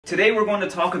Today we're going to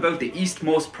talk about the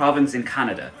eastmost province in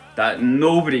Canada that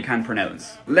nobody can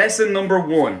pronounce. Lesson number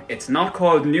 1. It's not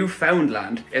called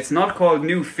Newfoundland, it's not called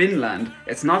New Finland,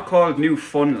 it's not called New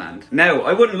Funland. Now,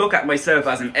 I wouldn't look at myself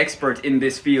as an expert in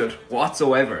this field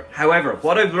whatsoever. However,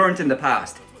 what I've learned in the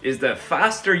past is the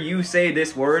faster you say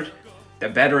this word, the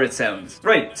better it sounds.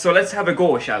 Right, so let's have a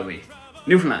go, shall we?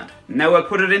 Newfoundland. Now I'll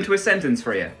put it into a sentence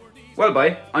for you. Well,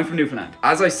 bye, I'm from Newfoundland.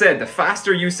 As I said, the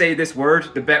faster you say this word,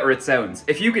 the better it sounds.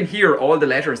 If you can hear all the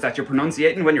letters that you're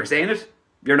pronunciating when you're saying it,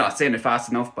 you're not saying it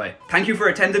fast enough, bye. Thank you for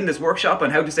attending this workshop on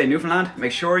how to say Newfoundland.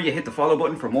 Make sure you hit the follow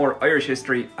button for more Irish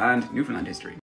history and Newfoundland history.